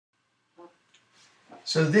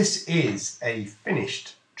So this is a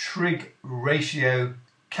finished trig ratio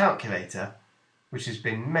calculator which has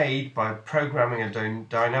been made by programming a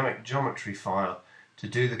dynamic geometry file to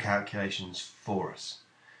do the calculations for us.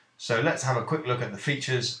 So let's have a quick look at the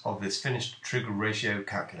features of this finished trig ratio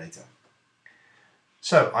calculator.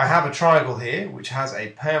 So I have a triangle here which has a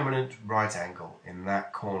permanent right angle in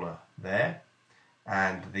that corner there,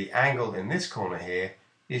 and the angle in this corner here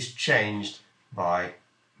is changed by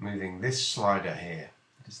moving this slider here.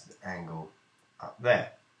 This is the angle up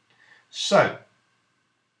there. So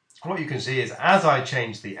what you can see is as I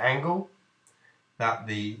change the angle, that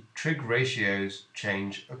the trig ratios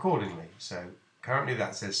change accordingly. So currently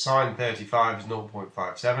that says sine 35 is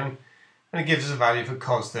 0.57, and it gives us a value for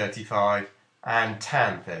cos 35 and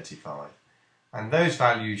tan 35. And those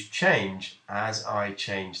values change as I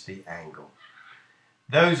change the angle.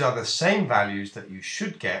 Those are the same values that you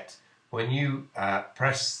should get when you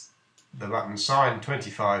press the button sine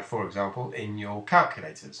 25, for example, in your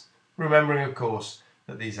calculators. Remembering, of course,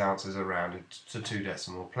 that these answers are rounded to 2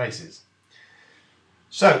 decimal places.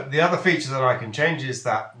 So the other feature that I can change is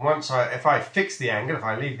that if I fix the angle, if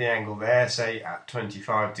I leave the angle there, say at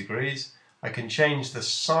 25 degrees, I can change the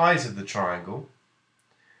size of the triangle.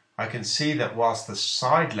 I can see that whilst the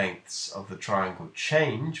side lengths of the triangle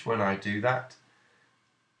change when I do that,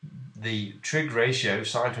 the trig ratio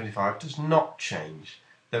sine 25 does not change.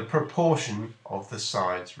 The proportion of the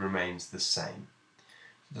sides remains the same.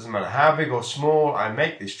 It doesn't matter how big or small I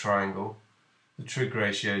make this triangle, the trig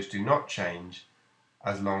ratios do not change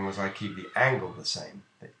as long as I keep the angle the same.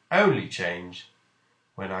 They only change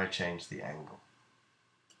when I change the angle.